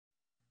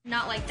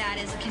Not Like That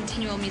is a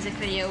continual music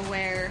video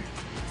where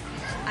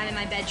I'm in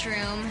my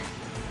bedroom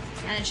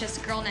and it's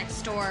just girl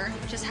next door,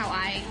 just how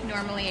I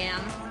normally am.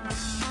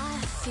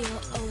 I feel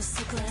oh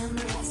so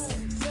glamorous,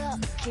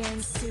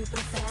 looking super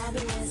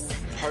fabulous.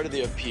 Part of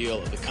the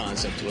appeal of the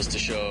concept was to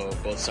show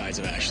both sides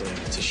of Ashley,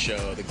 to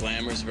show the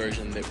glamorous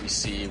version that we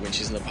see when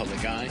she's in the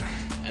public eye,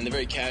 and the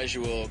very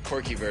casual,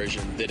 quirky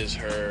version that is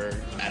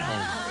her at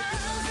home.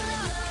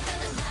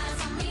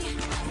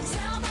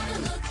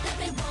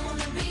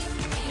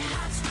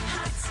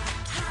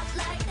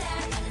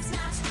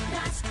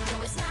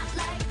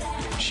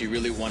 She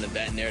really wanted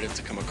that narrative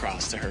to come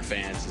across to her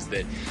fans, is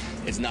that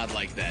it's not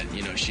like that.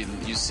 You know,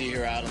 you see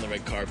her out on the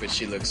red carpet,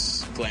 she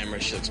looks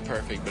glamorous, she looks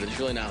perfect, but it's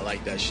really not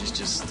like that. She's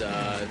just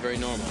very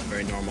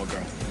normal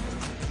girl.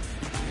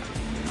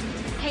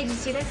 Hey, did you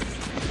see this?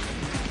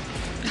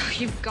 Oh,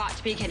 you've got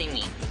to be kidding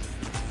me.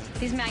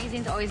 These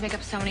magazines always make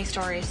up so many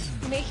stories.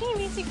 Making a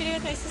music video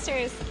with my sister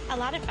is a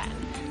lot of fun.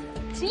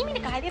 Didn't you meet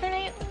a guy the other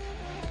night?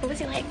 What was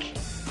he like?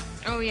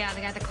 Oh yeah, the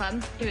guy at the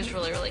club? He was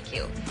really, really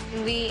cute.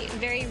 We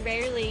very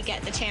rarely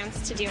get the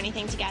chance to do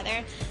anything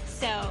together.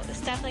 So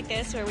stuff like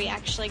this where we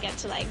actually get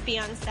to like be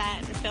on set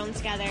and film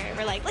together,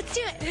 we're like, let's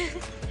do it.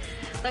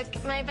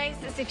 Look, my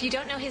advice is if you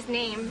don't know his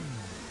name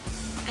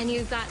and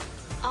you've got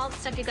all the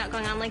stuff you've got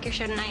going on like your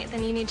show tonight,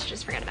 then you need to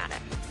just forget about it.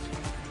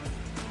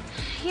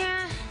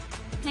 Yeah,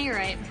 no, you're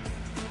right.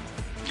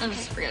 I'll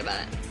just forget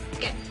about it.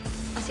 Good.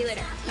 I'll see you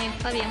later. Okay,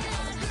 love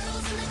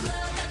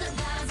you.